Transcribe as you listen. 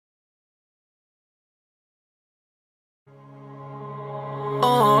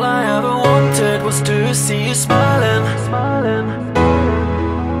was to see you smiling.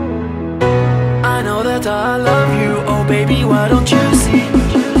 I know that I love you, oh baby, why don't you see?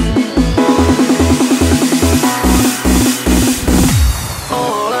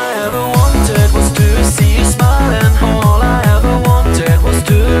 All I ever wanted was to see you smiling. All I ever wanted was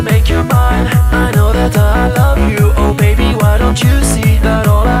to make you mine. I know that I love you, oh baby, why don't you see that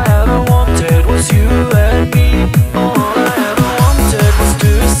all I ever wanted was you and me? All I ever wanted was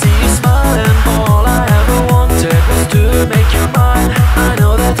to see you smiling. All I ever wanted was to make you mine. I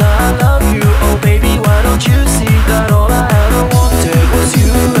know that I love you, oh baby, why don't you see that all I ever wanted was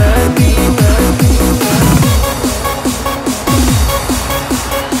you and me?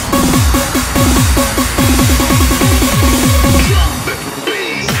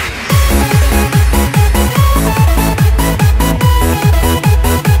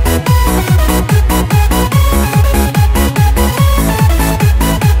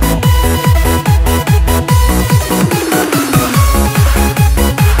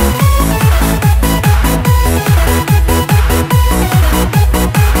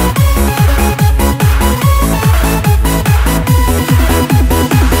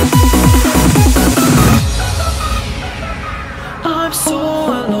 I'm so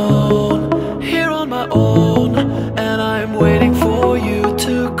alone, here on my own, and I'm waiting for you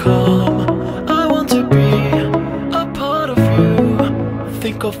to come. I want to be a part of you,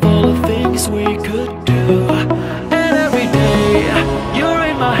 think of all the things we could do. And every day, you're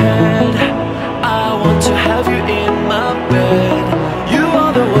in my head, I want to have you in my bed. You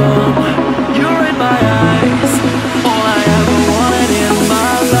are the one, you're in my eyes, all I ever wanted in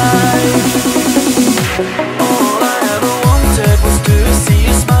my life. All I ever wanted was to see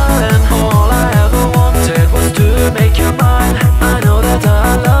you smiling. All I ever wanted was to make you mine. I know that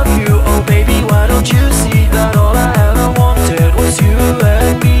I love you, oh baby, why don't you see that all I ever wanted was you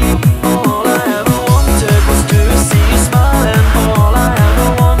and me? All I ever wanted was to see you smiling. All I ever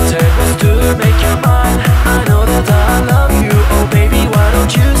wanted was to make you mine. I know that I love you, oh baby, why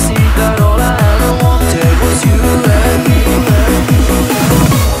don't you see that all I ever wanted was you and me?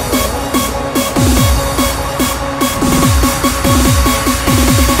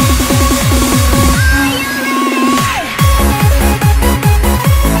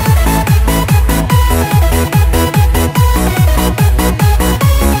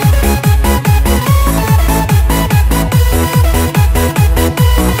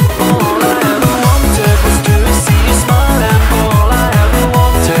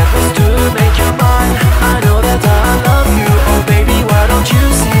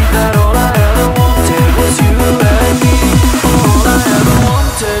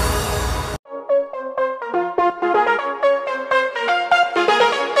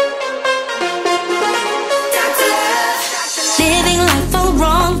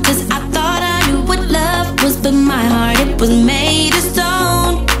 Was made of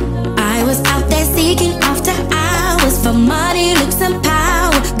stone. I was out there seeking after hours for money, looks and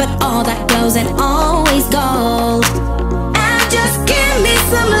power, but all that goes and always gold. And just give me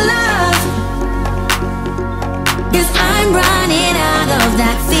some love, 'cause I'm running out of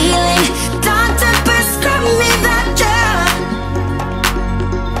that feeling. Doctor, prescribe me that drug,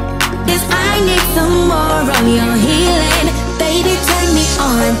 'cause I need some more of your healing. Baby, turn me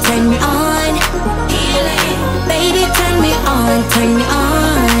on, turn me on. Healing. Baby, turn me on, turn me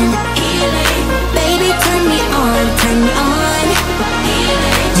on. Healing. Baby, turn me on, turn me on.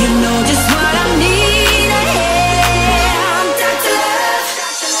 Healing. You know just what I need. Yeah, I'm down to love.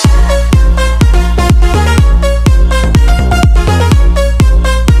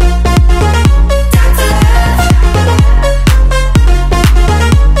 Down to love. Down to love.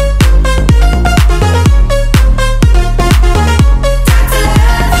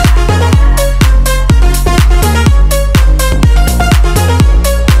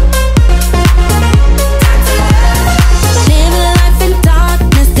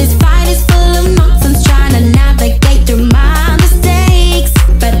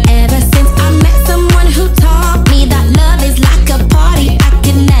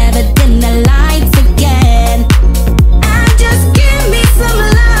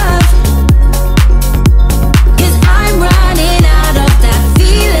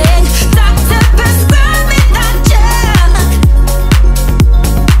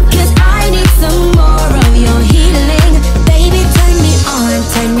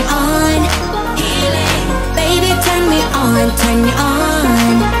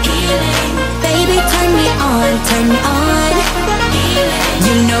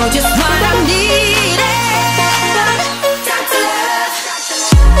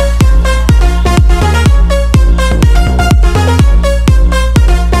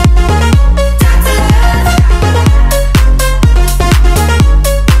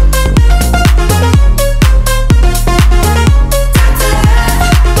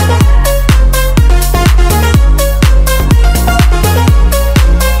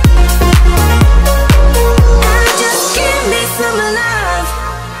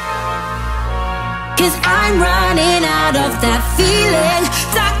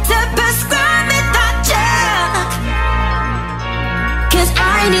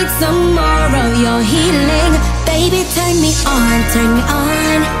 need some more of your healing. Baby, turn me on, turn me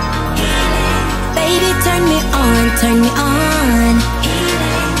on. Baby, turn me on, turn me on.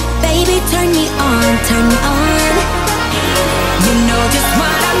 Baby, turn me on, turn me on. You know just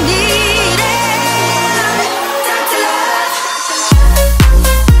what I'm needing. Time to love.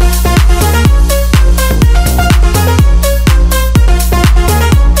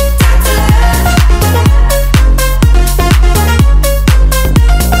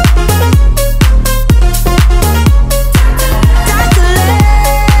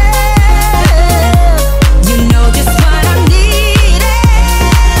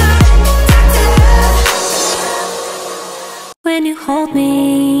 When you hold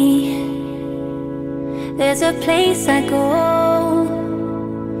me, there's a place I go.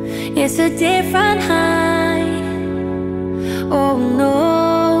 It's a different high. Oh no.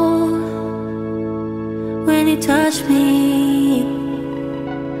 When you touch me,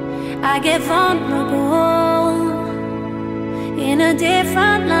 I get vulnerable in a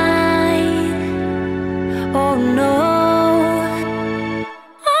different light. Oh no.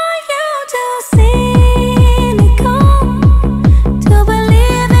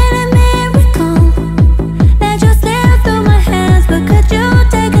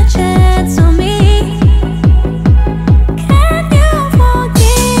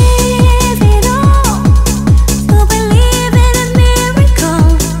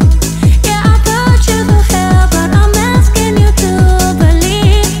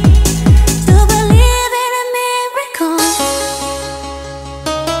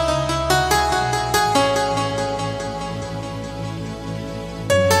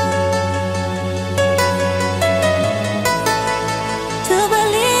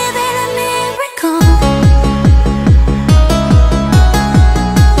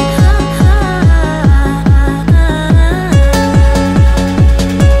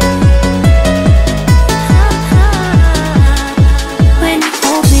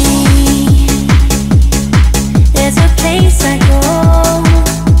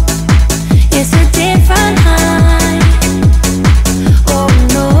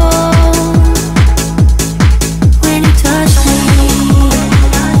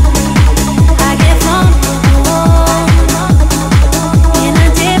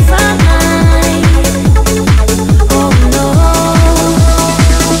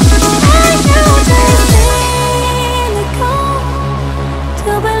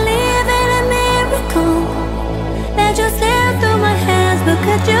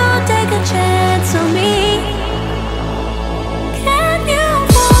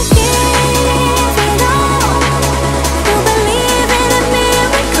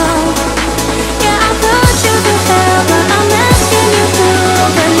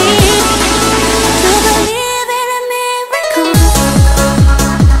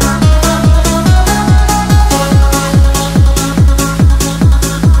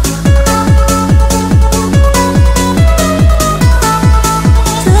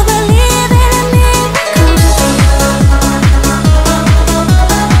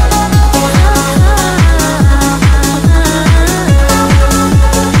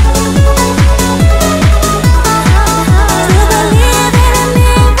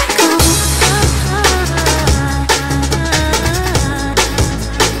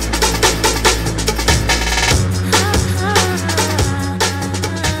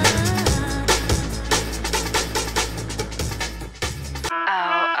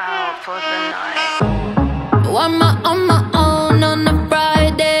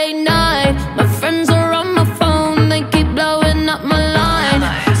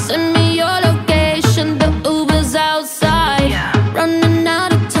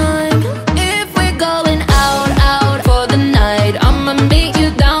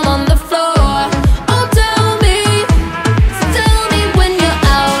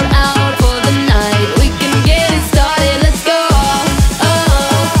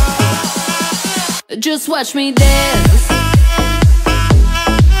 Just watch me dance.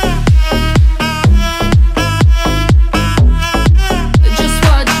 Just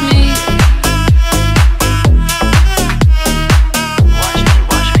watch me. Watch me,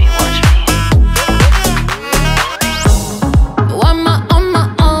 watch me. I'm on my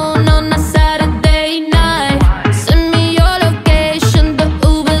own on a Saturday night. Send me your location, the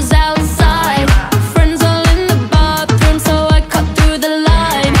Uber's outside. Friends all in the bathroom, so I cut through the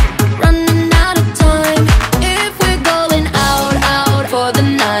line. Running out of time. If we're going out for the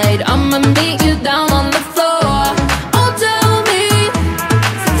night, I'ma meet you down on the floor. Oh, tell me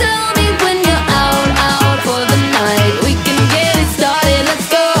when you're out for the night. We can get it started, let's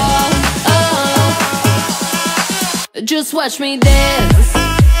go. Oh, just watch me dance.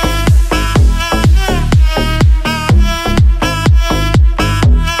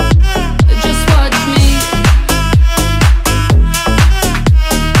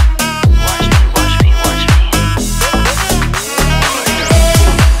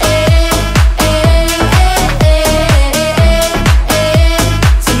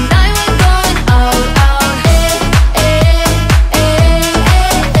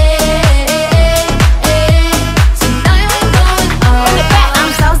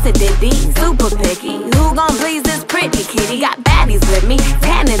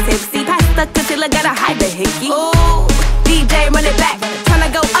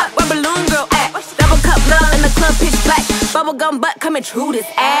 coming through this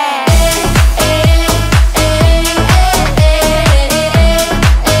ass.